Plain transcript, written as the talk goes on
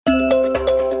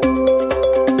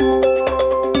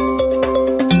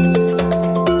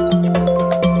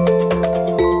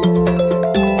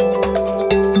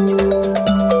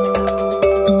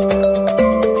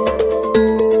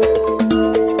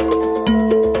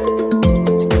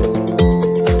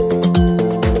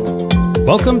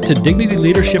Welcome to Dignity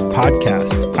Leadership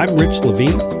Podcast. I'm Rich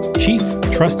Levine, Chief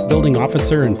Trust Building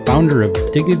Officer and founder of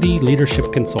Dignity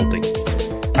Leadership Consulting.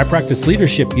 I practice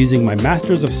leadership using my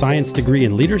Master's of Science degree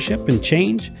in Leadership and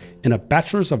Change and a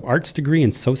Bachelor's of Arts degree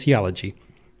in Sociology.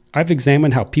 I've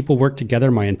examined how people work together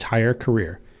my entire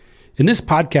career. In this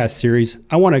podcast series,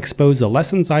 I want to expose the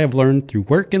lessons I have learned through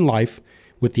work and life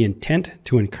with the intent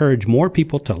to encourage more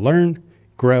people to learn,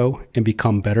 grow, and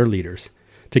become better leaders.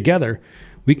 Together,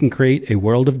 we can create a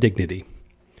world of dignity.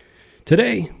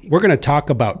 Today, we're going to talk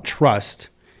about trust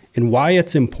and why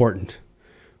it's important.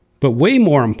 But way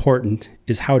more important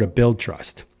is how to build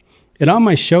trust. And on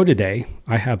my show today,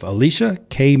 I have Alicia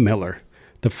K. Miller,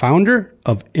 the founder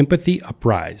of Empathy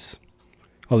Uprise.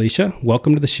 Alicia,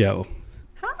 welcome to the show.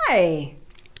 Hi.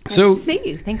 Nice to see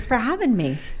you. Thanks for having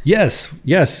me. Yes,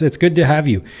 it's good to have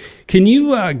you. Can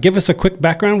you give us a quick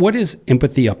background? What is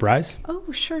Empathy Uprise?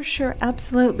 Oh, sure,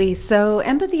 absolutely. So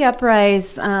Empathy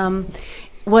Uprise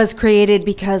was created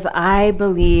because I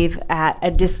believe at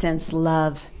a distance,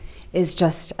 love is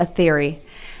just a theory.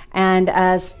 And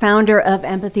as founder of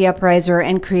Empathy Upriser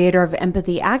and creator of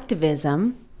Empathy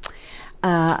Activism,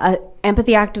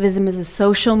 Empathy Activism is a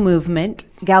social movement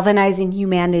galvanizing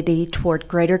humanity toward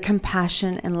greater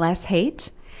compassion and less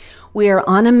hate. We are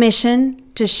on a mission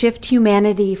to shift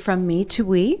humanity from me to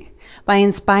we by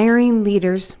inspiring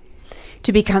leaders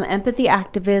to become empathy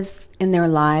activists in their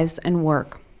lives and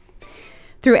work.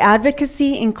 Through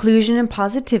advocacy, inclusion, and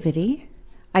positivity,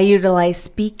 I utilize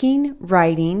speaking,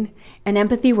 writing, and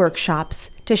empathy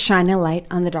workshops to shine a light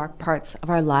on the dark parts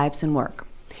of our lives and work.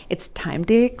 It's time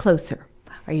to get closer.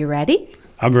 Are you ready?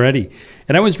 I'm ready.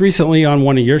 And I was recently on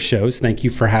one of your shows. Thank you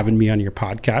for having me on your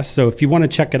podcast. So if you want to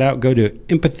check it out, go to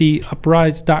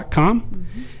empathyuprise.com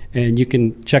and you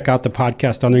can check out the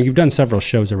podcast on there. You've done several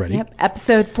shows already. Yep.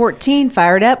 Episode 14,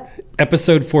 fired up.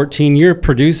 Episode 14, you're a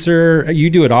producer.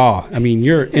 You do it all. I mean,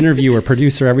 you're an interviewer,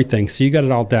 producer, everything. So you got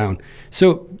it all down.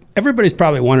 So everybody's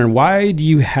probably wondering, why do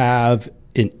you have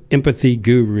an empathy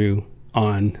guru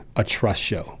on a trust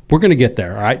show? We're going to get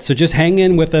there, all right? So just hang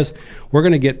in with us. We're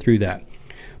going to get through that.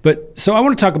 But so I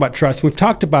want to talk about trust. We've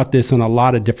talked about this on a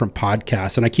lot of different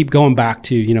podcasts, and I keep going back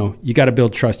to, you got to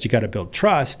build trust, you got to build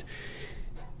trust.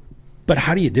 But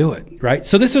how do you do it, right?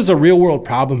 So this is a real world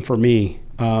problem for me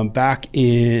back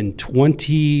in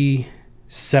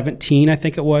 2017, I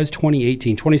think it was,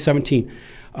 2017.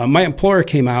 My employer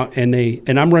came out and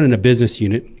I'm running a business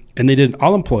unit, and they did an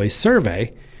all-employee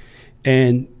survey,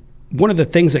 and one of the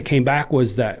things that came back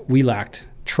was that we lacked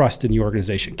trust in the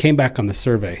organization. Came back on the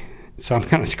survey. So I'm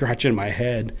kind of scratching my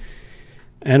head.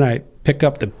 And I pick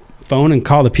up the phone and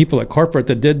call the people at corporate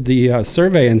that did the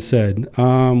survey and said,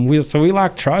 we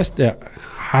lack trust.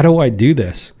 How do I do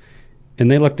this?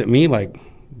 And they looked at me like,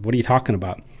 what are you talking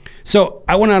about? So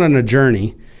I went out on a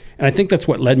journey. And I think that's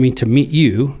what led me to meet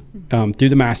you through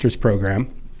the master's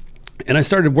program. And I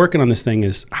started working on this thing,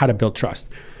 is how to build trust.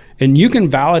 And you can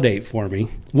validate for me,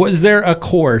 was there a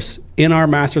course in our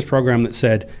master's program that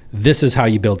said, this is how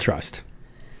you build trust?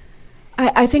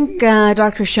 I think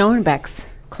Dr. Schoenbeck's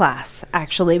class,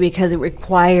 actually, because it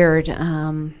required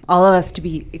all of us to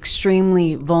be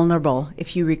extremely vulnerable.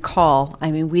 If you recall,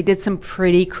 I mean, we did some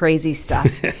pretty crazy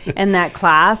stuff in that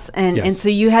class. And so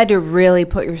you had to really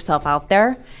put yourself out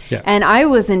there. Yeah. And I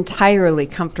was entirely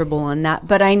comfortable in that.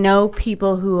 But I know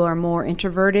people who are more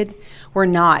introverted were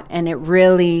not. And it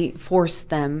really forced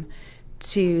them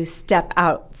to step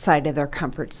outside of their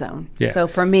comfort zone. Yeah. So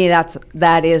for me,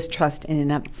 that is trust in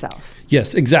and of itself.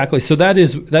 Yes, exactly. So that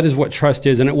is what trust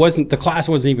is. And the class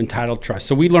wasn't even titled trust.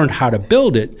 So we learned how to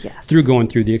build it through going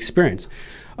through the experience.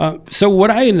 So what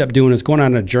I ended up doing is going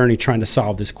on a journey trying to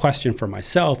solve this question for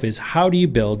myself, is how do you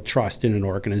build trust in an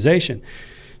organization?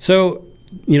 So,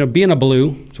 being a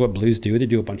blue, it's what blues do. They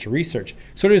do a bunch of research.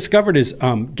 So what I discovered is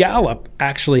Gallup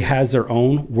actually has their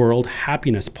own world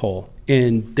happiness poll,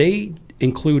 and they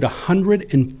include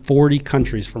 140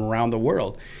 countries from around the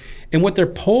world. And what their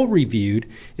poll reviewed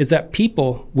is that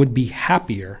people would be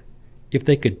happier if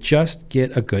they could just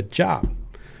get a good job.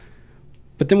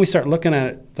 But then we start looking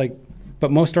at it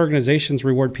but most organizations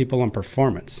reward people on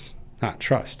performance, not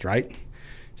trust, right?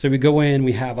 So we go in,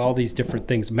 we have all these different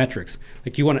things, metrics.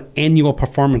 Like you want an annual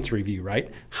performance review, right?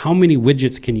 How many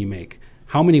widgets can you make?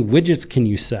 How many widgets can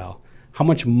you sell? How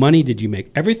much money did you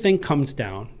make? Everything comes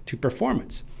down to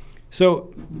performance.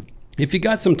 So if you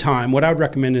got some time, what I would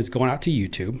recommend is going out to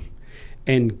YouTube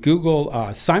and Google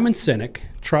Simon Sinek,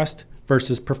 Trust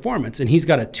versus Performance. And he's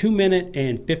got a 2-minute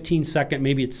and 15 second,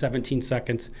 maybe it's 17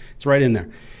 seconds. It's right in there.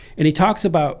 And he talks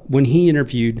about when he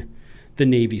interviewed the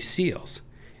Navy SEALs.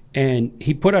 And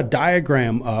he put a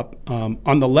diagram up.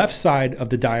 On the left side of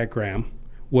the diagram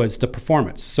was the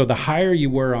performance. So the higher you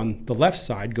were on the left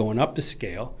side going up the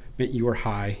scale meant you were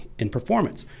high in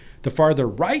performance. The farther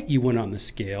right you went on the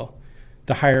scale,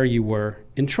 the higher you were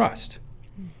in trust.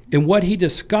 And what he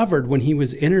discovered when he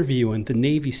was interviewing the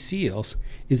Navy SEALs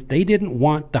is they didn't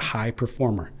want the high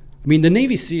performer. I mean, the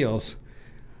Navy SEALs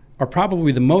are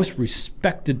probably the most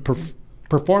respected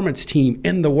performance team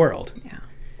in the world. Yeah.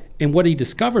 And what he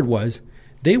discovered was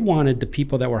they wanted the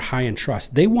people that were high in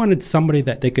trust. They wanted somebody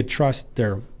that they could trust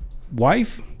their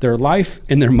wife, their life,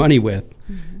 and their money with,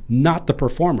 not the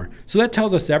performer. So that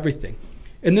tells us everything.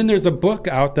 And then there's a book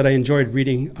out that I enjoyed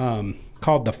reading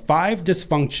called The 5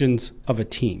 Dysfunctions of a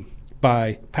Team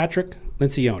by Patrick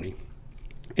Lencioni.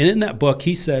 And in that book,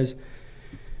 he says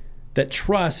that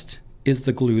trust is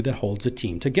the glue that holds a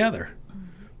team together.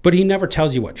 But he never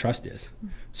tells you what trust is.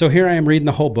 So here I am reading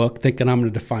the whole book thinking I'm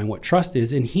going to define what trust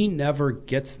is, and he never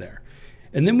gets there.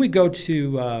 And then we go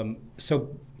to, so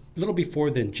a little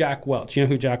before then, Jack Welch. You know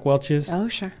who Jack Welch is? Oh,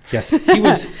 sure. Yes.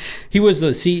 He was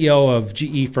the CEO of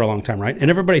GE for a long time, right? And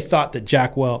everybody thought that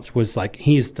Jack Welch was like,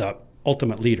 he's the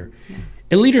ultimate leader. Yeah.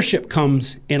 And leadership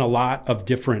comes in a lot of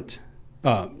different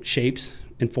shapes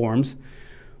and forms.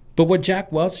 But what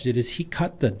Jack Welch did is he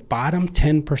cut the bottom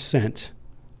 10%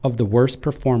 of the worst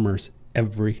performers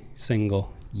every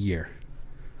single year.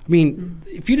 I mean,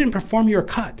 if you didn't perform, you were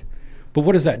cut. But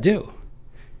what does that do?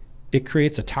 It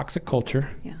creates a toxic culture.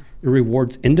 Yeah. It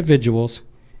rewards individuals,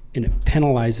 and it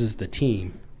penalizes the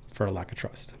team for a lack of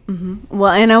trust. Mm-hmm.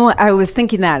 Well, and I was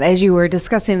thinking that as you were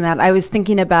discussing that, I was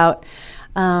thinking about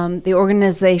the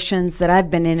organizations that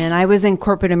I've been in, and I was in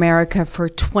corporate America for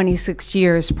 26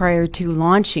 years prior to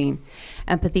launching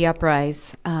Empathy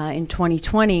Uprise in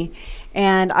 2020.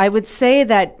 And I would say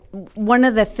that one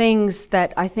of the things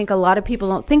that I think a lot of people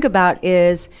don't think about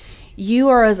is you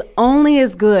are only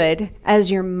as good as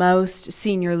your most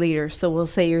senior leader. So we'll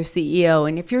say your CEO.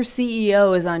 And if your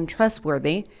CEO is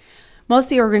untrustworthy, most of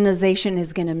the organization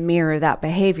is going to mirror that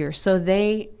behavior. So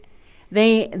they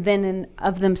then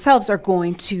of themselves are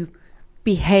going to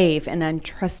behave in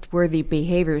untrustworthy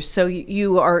behaviors. So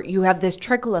you have this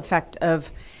trickle effect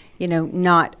of,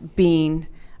 not being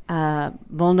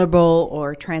vulnerable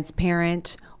or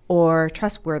transparent or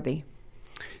trustworthy.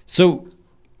 So,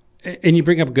 and you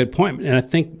bring up a good point, and I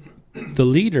think the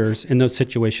leaders in those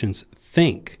situations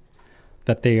think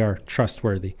that they are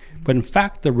trustworthy, but in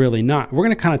fact, they're really not. We're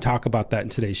going to kind of talk about that in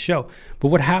today's show. But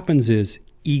what happens is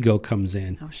ego comes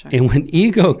in. Oh, sure. And when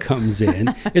ego comes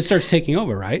in, it starts taking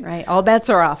over, right? Right. All bets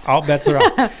are off. All bets are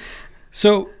off.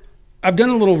 So I've done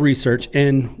a little research,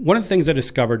 and one of the things I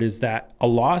discovered is that a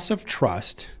loss of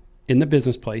trust in the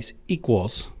business place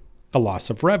equals a loss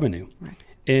of revenue. Right.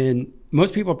 And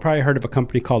most people have probably heard of a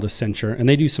company called Accenture, and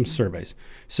they do some surveys.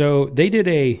 So they did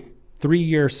a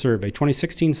 3-year survey,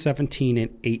 2016, 17,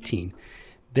 and 18.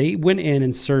 They went in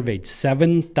and surveyed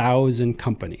 7,000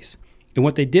 companies. And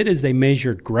what they did is they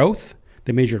measured growth,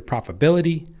 they measured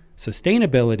profitability,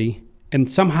 sustainability, and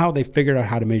somehow they figured out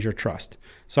how to measure trust.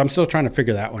 So I'm still trying to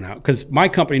figure that one out because my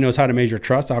company knows how to measure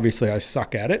trust. Obviously, I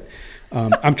suck at it.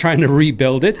 I'm trying to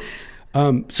rebuild it.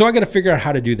 So I got to figure out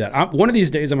how to do that. One of these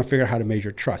days, I'm going to figure out how to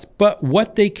measure trust. But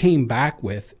what they came back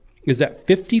with is that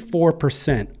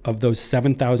 54% of those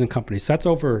 7,000 companies, that's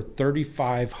over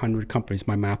 3,500 companies.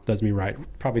 My math does me right.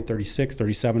 Probably 36,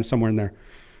 37, somewhere in there.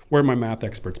 We're my math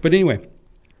experts. But anyway,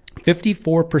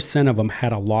 54% of them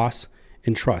had a loss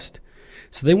in trust.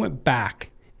 So they went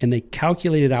back and they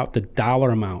calculated out the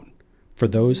dollar amount for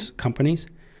those companies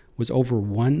was over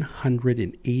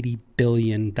 $180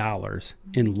 billion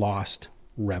in lost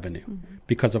revenue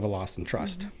because of a loss in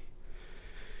trust.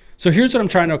 So here's what I'm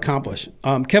trying to accomplish.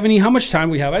 Kevin E., how much time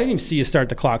we have? I didn't even see you start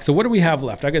the clock. So what do we have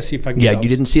left? I got to see if I can. Yeah, you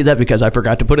didn't see that because I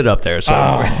forgot to put it up there. So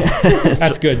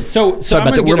that's good. So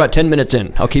we're about 10 minutes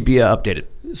in. I'll keep you updated.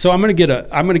 So I'm going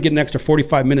to get an extra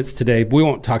 45 minutes today. We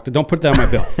won't talk don't put that on my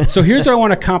bill. So here's what I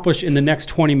want to accomplish in the next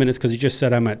 20 minutes because you just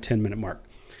said I'm at 10-minute mark.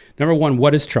 Number 1,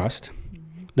 what is trust?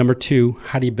 Number 2,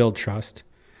 how do you build trust?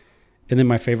 And then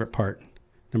my favorite part,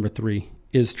 number 3,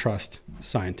 is trust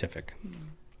scientific?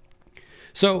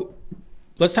 So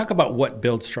let's talk about what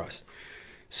builds trust.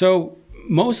 So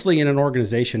mostly in an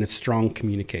organization, it's strong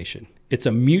communication. It's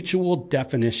a mutual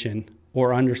definition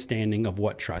or understanding of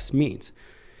what trust means.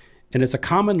 And it's a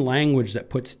common language that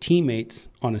puts teammates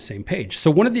on the same page. So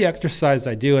one of the exercises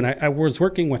I do, and I was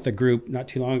working with a group not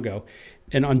too long ago,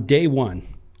 and on day 1,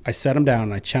 I sat them down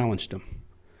and I challenged them.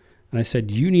 And I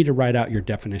said, you need to write out your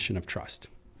definition of trust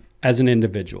as an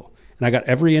individual. And I got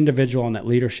every individual on that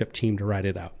leadership team to write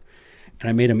it out. And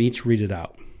I made them each read it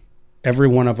out. Every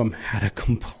one of them had a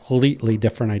completely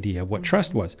different idea of what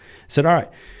trust was. I said, all right,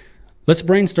 let's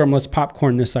brainstorm, let's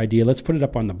popcorn this idea, let's put it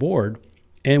up on the board.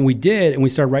 And we did, and we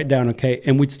started writing down, okay,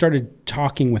 and we started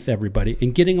talking with everybody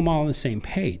and getting them all on the same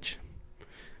page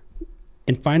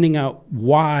and finding out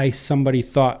why somebody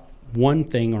thought one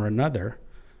thing or another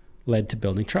led to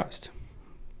building trust.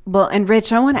 Well, and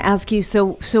Rich, I want to ask you,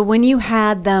 so when you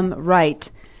had them write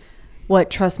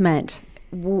what trust meant,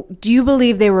 do you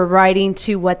believe they were writing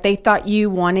to what they thought you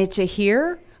wanted to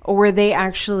hear, or were they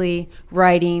actually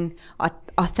writing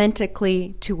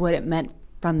authentically to what it meant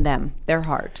from them, their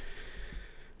heart?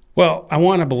 Well, I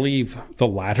want to believe the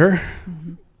latter,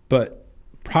 but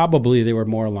probably they were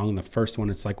more along the first one.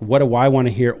 It's like, what do I want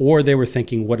to hear? Or they were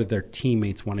thinking, what do their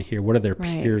teammates want to hear? What do their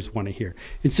peers want to hear?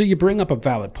 And so you bring up a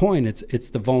valid point. It's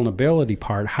the vulnerability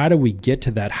part. How do we get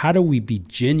to that? How do we be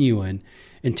genuine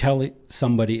and tell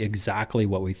somebody exactly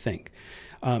what we think?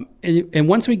 And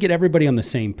once we get everybody on the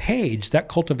same page, that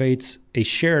cultivates a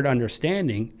shared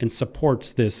understanding and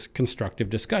supports this constructive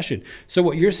discussion. So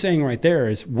what you're saying right there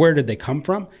is, where did they come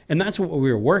from? And that's what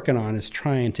we were working on, is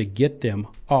trying to get them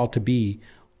all to be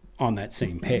on that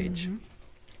same page.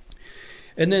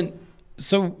 And then,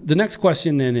 so the next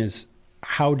question then is,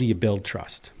 how do you build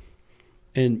trust?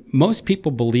 And most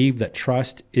people believe that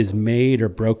trust is made or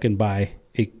broken by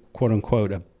a quote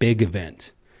unquote, a big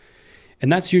event.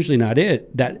 And that's usually not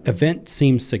it. That event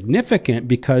seems significant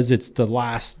because it's the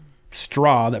last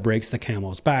straw that breaks the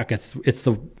camel's back. It's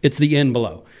the end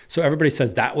below. So everybody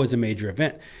says that was a major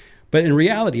event. But in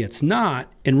reality, it's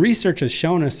not. And research has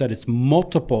shown us that it's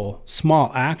multiple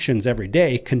small actions every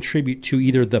day contribute to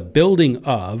either the building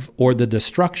of or the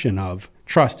destruction of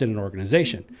trust in an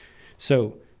organization.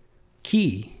 So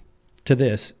key to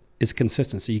this is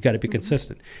consistency. You got to be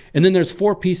consistent. And then there's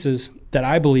 4 pieces that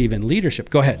I believe in leadership.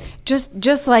 Go ahead.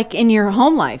 Just like in your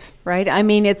home life, right? I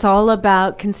mean, it's all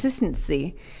about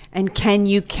consistency. And can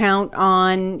you count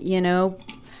on,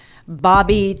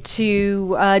 Bobby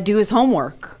to do his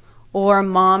homework, or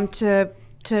mom to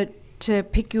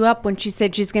pick you up when she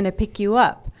said she's going to pick you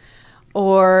up,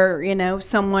 or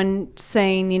someone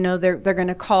saying they're going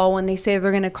to call when they say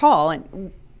they're going to call.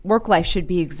 And work life should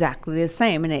be exactly the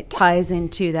same, and it ties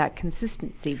into that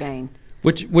consistency vein.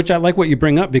 Which I like what you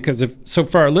bring up, because so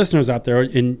for our listeners out there,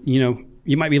 and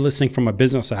you might be listening from a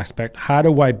business aspect, how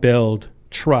do I build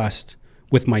trust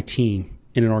with my team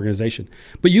in an organization?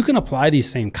 But you can apply these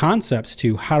same concepts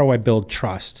to, how do I build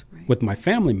trust with my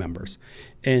family members?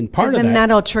 And part of that,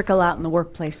 that'll trickle out in the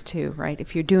workplace too, right?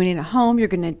 If you're doing it at home, you're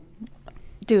going to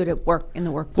do it at work, in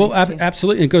the workplace. Well,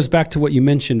 absolutely. It goes back to what you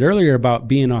mentioned earlier about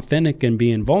being authentic and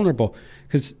being vulnerable.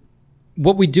 Because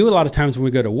what we do a lot of times when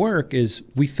we go to work is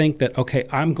we think that, okay,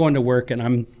 I'm going to work and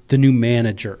I'm the new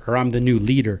manager or I'm the new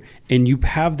leader. And you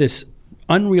have this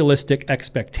unrealistic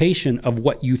expectation of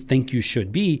what you think you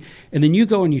should be. And then you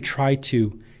go and you try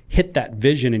to hit that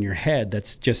vision in your head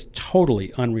that's just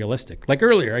totally unrealistic. Like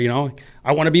earlier,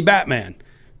 I want to be Batman.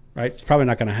 Right? It's probably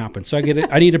not going to happen. So I get it.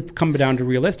 I need to come down to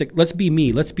realistic. Let's be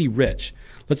me. Let's be Rich.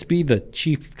 Let's be the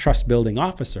chief trust building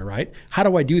officer, right? How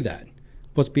do I do that?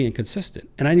 Well, it's being consistent.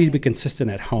 And I need to be consistent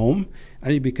at home. I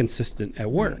need to be consistent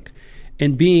at work.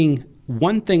 And being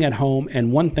one thing at home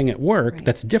and one thing at work,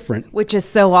 that's different. Which is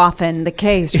so often the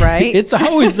case, right? It's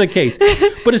always the case.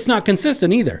 But it's not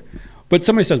consistent either. But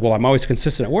somebody says, well, I'm always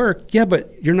consistent at work. Yeah,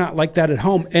 but you're not like that at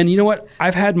home. And you know what?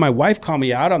 I've had my wife call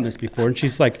me out on this before. And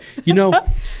she's like,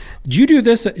 do you do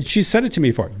this? She said it to me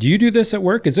before. Do you do this at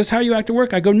work? Is this how you act at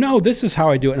work? I go, no, this is how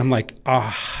I do it. And I'm like,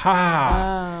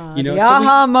 aha. The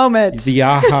aha moment. The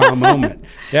aha moment.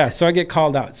 Yeah, so I get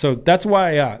called out. So that's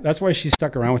why she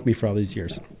stuck around with me for all these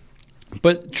years.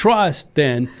 But trust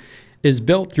then is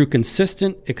built through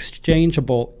consistent,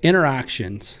 exchangeable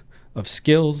interactions of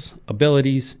skills,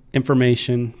 abilities,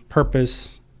 information,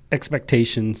 purpose,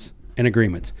 expectations, and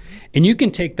agreements. And you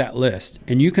can take that list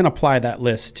and you can apply that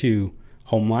list to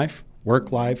home life,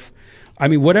 work life. I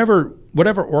mean, whatever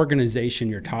organization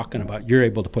you're talking about, you're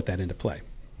able to put that into play.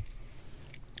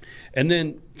 And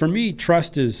then for me,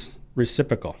 trust is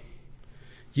reciprocal.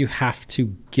 You have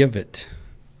to give it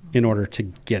in order to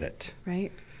get it.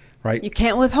 Right? You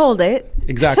can't withhold it.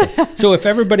 Exactly. So if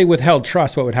everybody withheld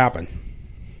trust, what would happen?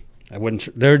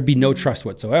 There would be no trust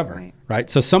whatsoever, right?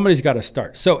 So somebody's got to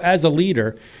start. So as a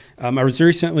leader, I was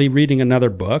recently reading another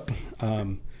book.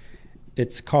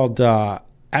 It's called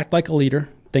Act Like a Leader,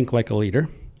 Think Like a Leader.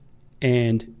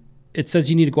 And it says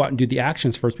you need to go out and do the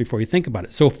actions first before you think about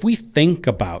it. So if we think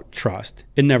about trust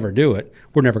and never do it,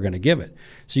 we're never going to give it.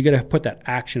 So you got to put that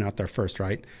action out there first,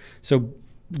 right? So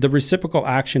the reciprocal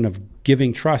action of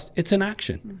giving trust, it's an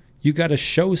action. You got to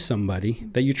show somebody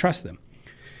that you trust them.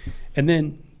 And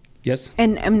then Yes.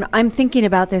 And I'm thinking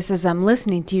about this as I'm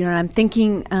listening to you, and I'm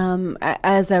thinking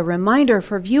as a reminder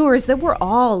for viewers that we're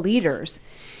all leaders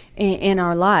in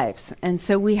our lives. And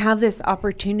so we have this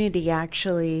opportunity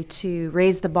actually to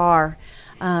raise the bar,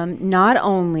 not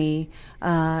only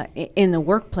in the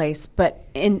workplace, but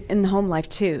in the home life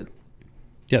too.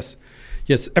 Yes.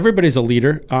 Yes. Everybody's a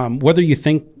leader. Whether you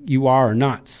think you are or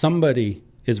not, somebody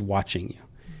is watching you.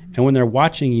 Mm-hmm. And when they're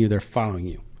watching you, they're following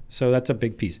you. So that's a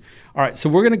big piece. All right, so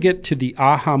we're going to get to the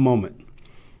aha moment.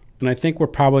 And I think we're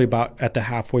probably about at the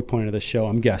halfway point of the show,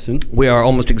 I'm guessing. We are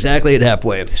almost exactly at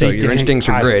halfway, so your instincts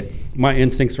are great. My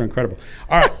instincts are incredible.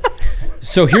 All right,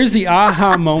 so here's the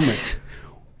aha moment.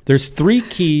 There's 3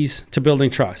 keys to building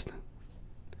trust.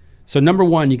 So number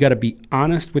 1, you got to be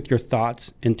honest with your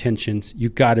thoughts, intentions. You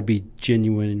got to be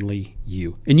genuinely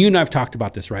you. And you and I have talked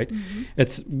about this, right?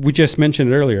 Mm-hmm. We just mentioned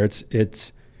it earlier.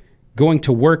 It's going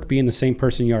to work, being the same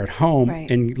person you are at home,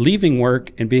 right, and leaving work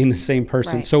and being the same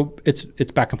person. Right. So it's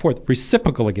back and forth.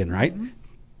 Reciprocal again, right? Mm-hmm.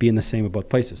 Being the same at both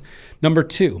places. Number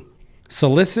 2,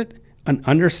 solicit and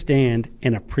understand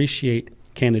and appreciate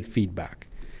candid feedback.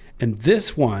 And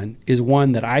this one is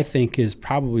one that I think is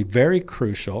probably very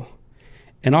crucial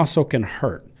and also can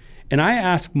hurt. And I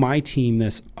ask my team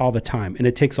this all the time, and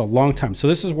it takes a long time. So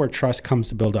this is where trust comes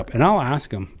to build up. And I'll ask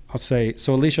them, I'll say,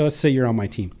 so Alicia, let's say you're on my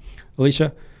team.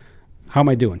 Alicia, how am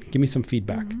I doing? Give me some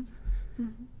feedback. Mm-hmm.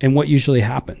 Mm-hmm. And what usually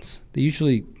happens? They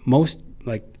usually,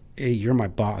 hey, you're my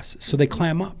boss. So they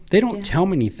clam up. They don't tell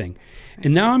me anything. Right.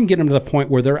 And now I'm getting to the point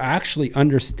where they're actually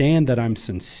understand that I'm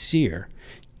sincere.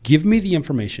 Give me the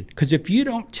information. Because if you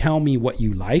don't tell me what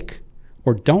you like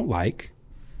or don't like,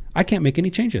 I can't make any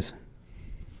changes.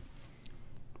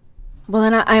 Well,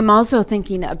 and I'm also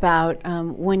thinking about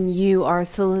when you are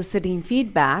soliciting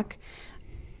feedback,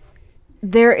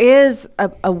 there is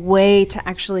a way to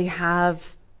actually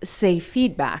have safe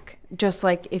feedback, just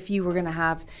like if you were going to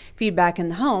have feedback in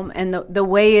the home. And the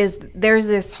way is, there's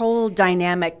this whole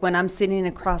dynamic when I'm sitting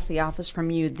across the office from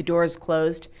you, the door is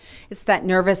closed. It's that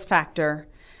nervous factor.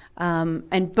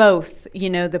 And both,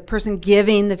 the person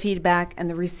giving the feedback and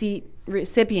the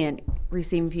recipient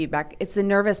receiving feedback, it's a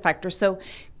nervous factor. So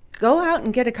go out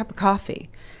and get a cup of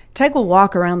coffee. Take a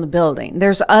walk around the building.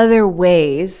 There's other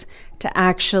ways to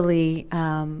actually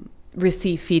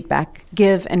receive feedback,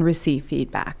 give and receive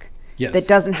feedback. Yes. That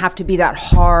doesn't have to be that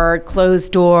hard,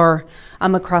 closed door,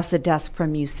 I'm across the desk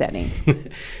from you setting.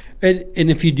 And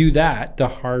if you do that, the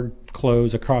hard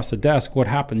close across the desk, what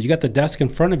happens? You got the desk in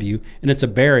front of you, and it's a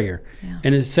barrier. Yeah.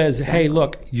 And it says, exactly, hey,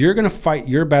 look, you're going to fight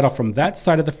your battle from that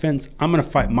side of the fence. I'm going to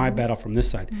fight my battle from this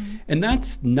side. Mm-hmm. And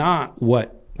that's not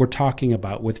what we're talking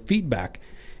about with feedback.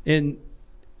 And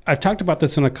I've talked about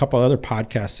this in a couple other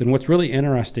podcasts, and what's really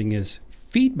interesting is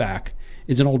feedback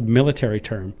is an old military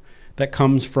term that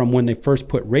comes from when they first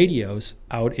put radios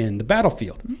out in the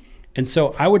battlefield. Mm-hmm. And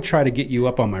so I would try to get you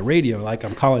up on my radio, like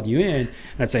I'm calling you in, and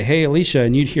I'd say, hey, Alicia,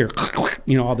 and you'd hear,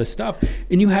 all this stuff,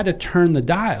 and you had to turn the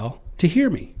dial to hear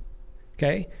me,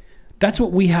 okay? That's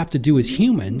what we have to do as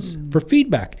humans for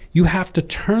feedback. You have to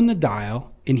turn the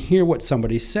dial and hear what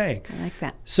somebody's saying. I like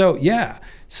that. So, yeah.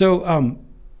 So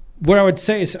what I would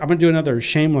say is I'm going to do another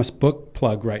shameless book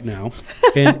plug right now.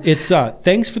 And it's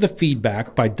Thanks for the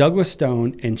Feedback by Douglas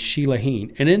Stone and Sheila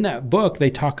Heen. And in that book, they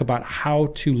talk about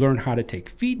how to learn how to take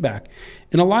feedback.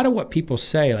 And a lot of what people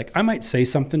say, like I might say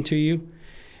something to you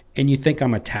and you think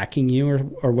I'm attacking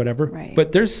you or whatever. Right.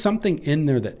 But there's something in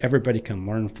there that everybody can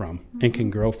learn from and can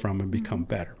grow from and become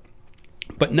better.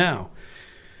 But now,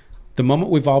 the moment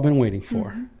we've all been waiting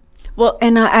for. Mm-hmm. Well,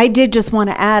 and I did just want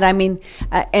to add, I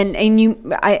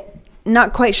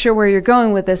not quite sure where you're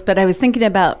going with this, but I was thinking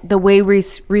about the way we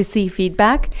receive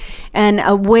feedback, and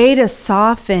a way to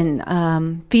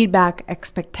soften feedback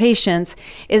expectations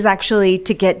is actually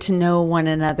to get to know one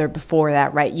another before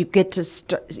that, right? You get to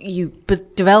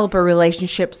develop a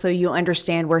relationship so you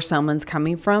understand where someone's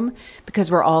coming from,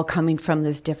 because we're all coming from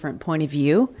this different point of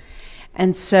view.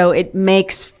 And so it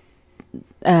makes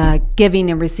giving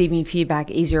and receiving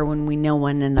feedback easier when we know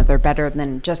one another better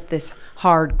than just this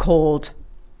hard, cold.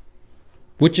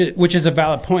 Which is a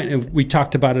valid point. And we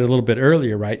talked about it a little bit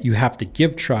earlier, right? You have to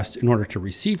give trust in order to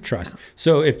receive trust.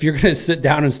 So if you're going to sit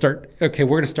down and start, okay,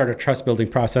 we're going to start a trust building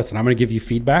process and I'm going to give you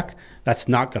feedback, that's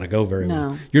not going to go very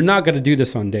well. You're not going to do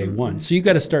this on day one. So you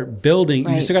got to start building,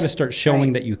 you still got to start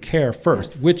showing that you care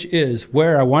first, which is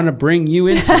where I want to bring you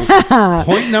into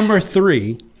point number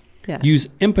 3, use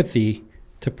empathy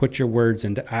to put your words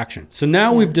into action. So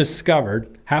now we've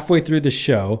discovered halfway through the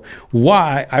show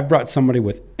why I've brought somebody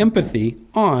with empathy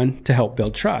on to help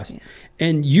build trust.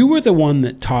 And you were the one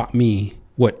that taught me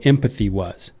what empathy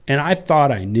was. And I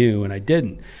thought I knew, and I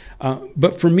didn't.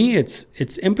 But for me,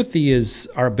 it's empathy is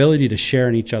our ability to share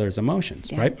in each other's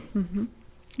emotions, right? Mm-hmm.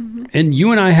 Mm-hmm. And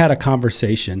you and I had a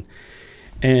conversation,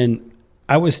 and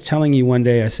I was telling you one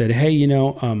day, I said, hey,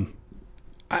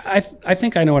 I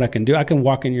think I know what I can do. I can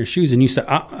walk in your shoes. And you said,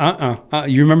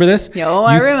 you remember this?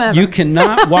 I remember. You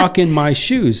cannot walk in my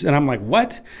shoes. And I'm like,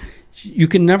 what? You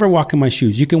can never walk in my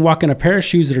shoes. You can walk in a pair of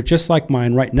shoes that are just like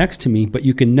mine right next to me, but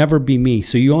you can never be me.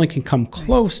 So you only can come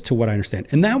close to what I understand.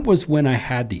 And that was when I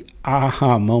had the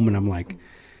aha moment. I'm like,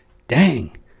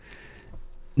 dang,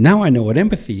 now I know what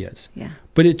empathy is. Yeah.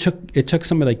 But it took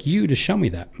somebody like you to show me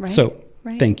that. Right. So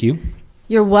thank you.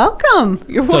 You're welcome.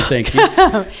 So thank you.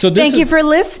 So thank you for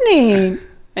listening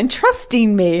and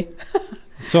trusting me.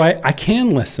 So I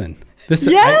can listen.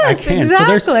 Yes, I can.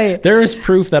 exactly. So there is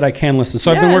proof that I can listen.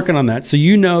 So I've been working on that. So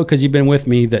because you've been with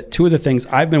me, that two of the things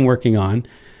I've been working on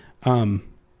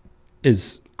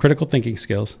is critical thinking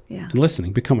skills and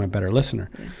listening, becoming a better listener.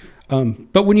 Yeah.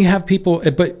 But when you have people,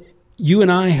 but you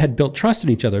and I had built trust in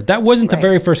each other. That wasn't the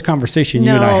very first conversation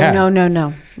you and I had.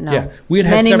 No. Yeah, we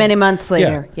had many months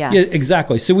later. Yeah,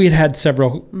 exactly. So we had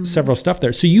several stuff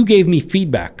there. So you gave me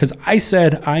feedback because I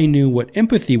said I knew what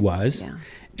empathy was,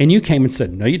 and you came and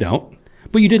said, no, you don't.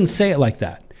 But you didn't say it like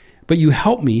that. But you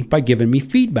helped me by giving me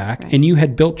feedback, and you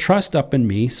had built trust up in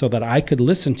me so that I could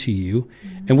listen to you,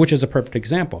 and which is a perfect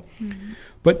example. Mm-hmm.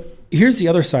 But here's the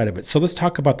other side of it. So let's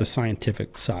talk about the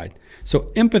scientific side.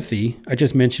 So empathy, I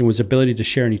just mentioned, was ability to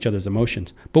share in each other's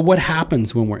emotions. But what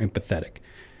happens when we're empathetic?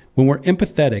 When we're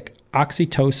empathetic,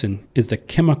 oxytocin is the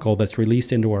chemical that's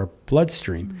released into our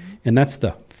bloodstream, and that's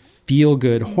the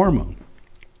feel-good hormone.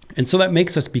 And so that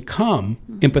makes us become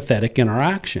empathetic in our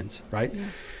actions, right? Yeah.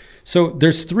 So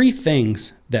there's three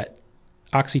things that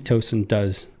oxytocin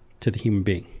does to the human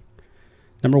being.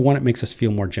 Number one, it makes us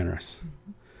feel more generous.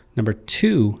 Mm-hmm. Number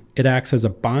two, it acts as a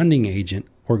bonding agent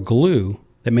or glue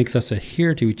that makes us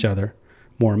adhere to each other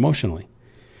more emotionally.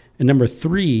 And number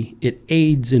three, it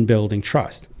aids in building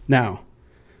trust. Now,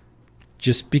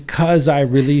 just because I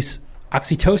release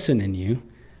oxytocin in you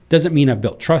doesn't mean I've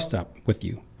built trust up with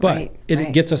you. But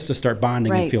it gets us to start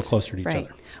bonding and feel closer to each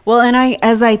other. Well, and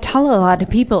as I tell a lot of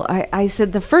people, I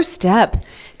said the first step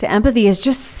to empathy is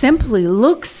just simply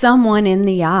look someone in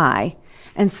the eye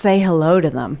and say hello to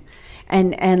them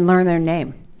and learn their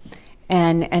name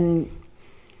and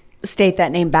state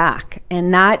that name back.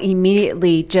 And that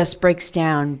immediately just breaks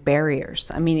down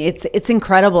barriers. I mean, it's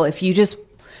incredible. If you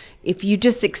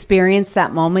just experience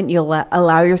that moment, you'll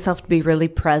allow yourself to be really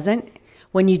present.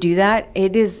 When you do that,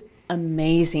 it is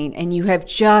amazing, and you have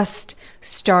just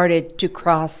started to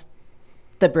cross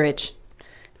the bridge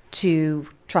to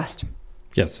trust.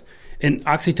 Yes. And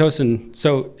oxytocin,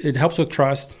 so it helps with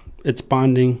trust, it's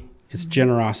bonding, it's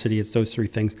generosity, it's those three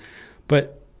things.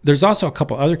 But there's also a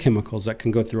couple other chemicals that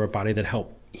can go through our body that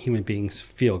help human beings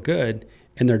feel good,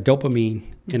 and they're dopamine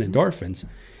and endorphins.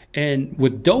 And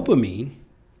with dopamine,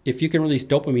 if you can release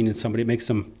dopamine in somebody, it makes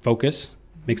them focus,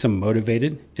 makes them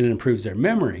motivated, and it improves their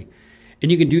memory.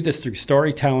 And you can do this through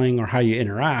storytelling or how you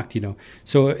interact,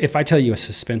 So if I tell you a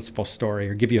suspenseful story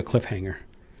or give you a cliffhanger,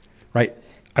 right?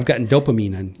 I've gotten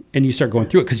dopamine and you start going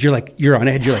through it because you're on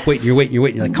edge. You're like, waiting.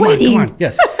 You're like, come on.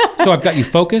 Yes. So I've got you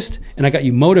focused and I got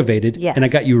you motivated and I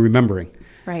got you remembering.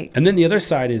 Right. And then the other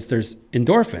side is there's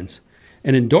endorphins,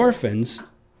 and endorphins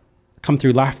come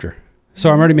through laughter. So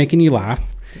I'm already making you laugh.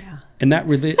 Yeah. And that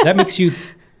makes you,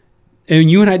 and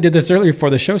you and I did this earlier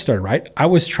before the show started, right? I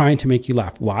was trying to make you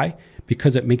laugh. Why?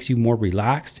 Because it makes you more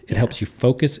relaxed, it helps you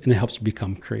focus, and it helps you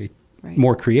become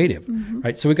more creative,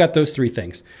 right? So we got those three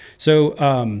things. So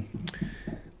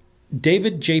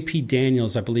David J.P.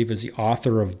 Daniels, I believe, is the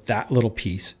author of that little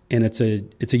piece, and it's a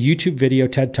YouTube video,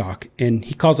 TED Talk, and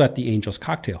he calls that the Angel's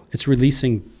Cocktail. It's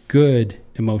releasing good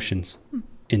emotions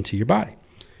into your body.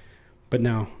 But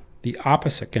now the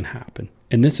opposite can happen,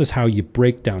 and this is how you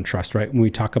break down trust, right? When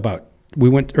we talk about we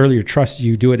went earlier, trust,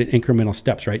 you do it in incremental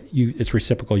steps, right? It's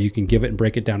reciprocal. You can give it and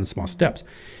break it down in small steps.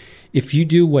 If you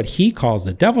do what he calls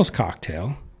the devil's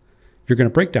cocktail, you're going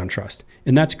to break down trust.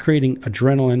 And that's creating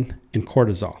adrenaline and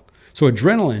cortisol. So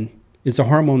adrenaline is a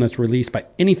hormone that's released by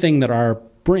anything that our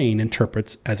brain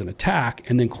interprets as an attack.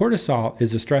 And then cortisol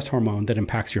is a stress hormone that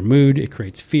impacts your mood. It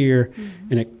creates fear,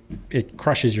 and it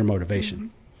crushes your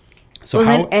motivation. So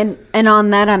and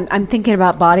on that, I'm thinking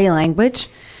about body language.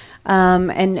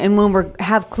 And when we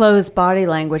have closed body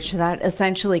language, that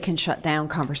essentially can shut down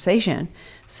conversation.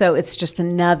 So it's just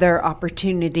another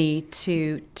opportunity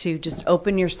to just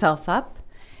open yourself up,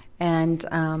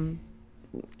 and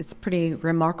it's pretty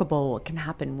remarkable what can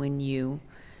happen when you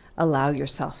allow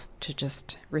yourself to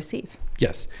just receive.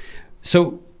 Yes.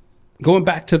 So going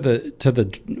back to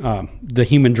the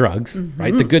human drugs,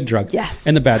 right? The good drugs, Yes.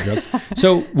 and the bad drugs.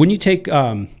 So when you take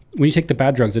the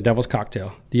bad drugs, the devil's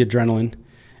cocktail, the adrenaline,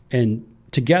 and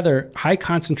together high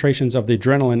concentrations of the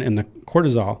adrenaline and the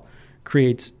cortisol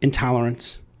creates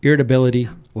intolerance, irritability,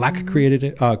 lack of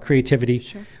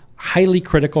creativity, highly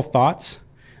critical thoughts,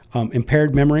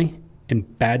 impaired memory,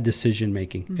 and bad decision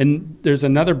making. And there's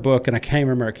another book, and I can't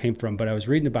remember where it came from, but I was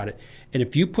reading about it. And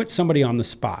if you put somebody on the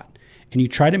spot and you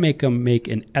try to make them make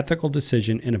an ethical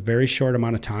decision in a very short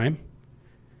amount of time,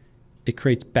 it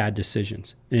creates bad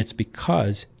decisions. And it's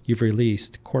because you've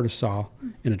released cortisol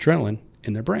and adrenaline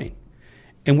in their brain.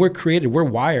 And we're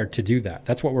wired to do that.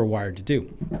 That's what we're wired to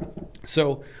do.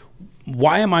 So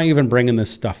why am I even bringing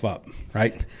this stuff up,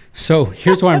 right? So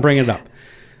here's why I'm bringing it up.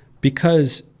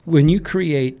 Because when you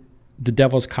create the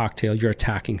devil's cocktail, you're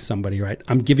attacking somebody, right?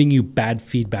 I'm giving you bad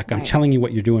feedback. I'm telling you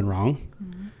what you're doing wrong.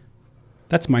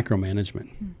 That's micromanagement.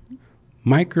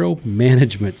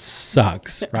 Micromanagement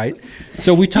sucks, right?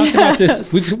 So we talked about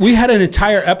this. We had an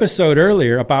entire episode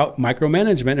earlier about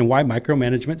micromanagement and why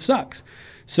micromanagement sucks.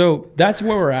 So that's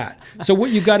where we're at. So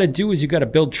what you got to do is you got to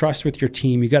build trust with your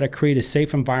team. You got to create a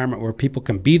safe environment where people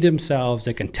can be themselves.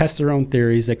 They can test their own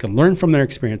theories. They can learn from their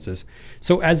experiences.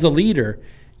 So as the leader,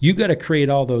 you got to create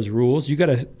all those rules. You got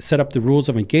to set up the rules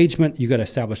of engagement. You got to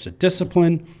establish the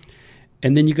discipline,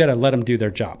 and then you got to let them do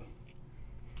their job.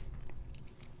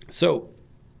 So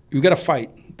you got to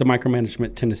fight the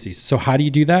micromanagement tendencies. So how do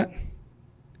you do that?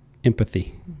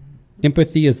 Empathy.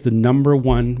 Empathy is the number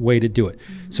one way to do it.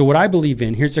 So what I believe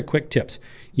in, here's a quick tips.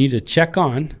 You need to check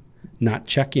on, not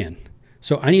check in.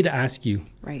 So I need to ask you,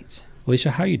 Right.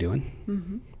 Alicia, how you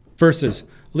doing? Versus,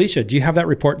 Alicia, do you have that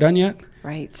report done yet?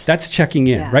 Right. That's checking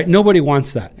in, Yes. right? Nobody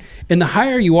wants that. And the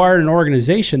higher you are in an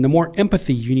organization, the more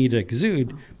empathy you need to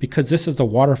exude, because this is a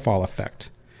waterfall effect.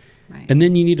 Right. And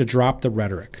then you need to drop the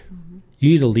rhetoric. You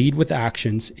need to lead with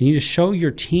actions. And you need to show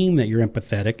your team that you're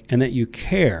empathetic and that you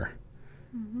care.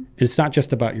 And it's not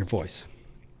just about your voice.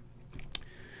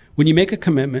 When you make a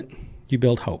commitment, you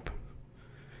build hope.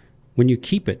 When you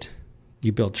keep it,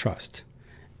 you build trust.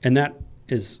 And that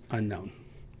is unknown.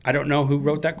 I don't know who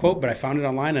wrote that quote, but I found it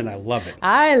online and I love it.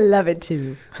 I love it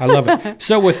too. I love it.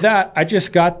 So with that, I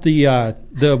just got the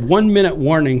 1 minute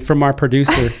warning from our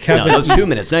producer, Kevin. No, it was 2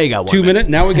 minutes. Now you got 1 2 minute. minute.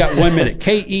 Now we got 1 minute.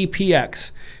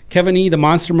 KEPX. Kevin E., the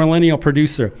Monster Millennial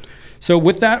producer. So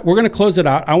with that, we're going to close it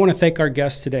out. I want to thank our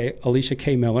guest today, Alicia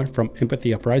K. Miller from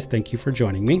Empathy Uprise. Thank you for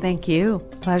joining me. Thank you.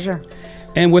 Pleasure.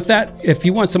 And with that, if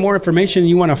you want some more information and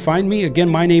you want to find me, again,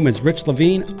 my name is Rich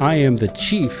Levine. I am the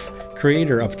Chief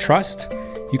Creator of Trust.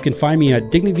 You can find me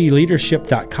at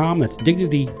dignityleadership.com. That's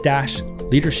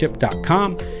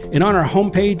dignity-leadership.com. And on our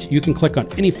homepage, you can click on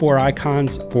any 4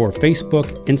 icons for Facebook,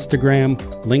 Instagram,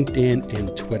 LinkedIn,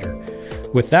 and Twitter.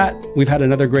 With that, we've had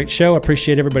another great show. I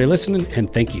appreciate everybody listening,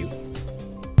 and thank you.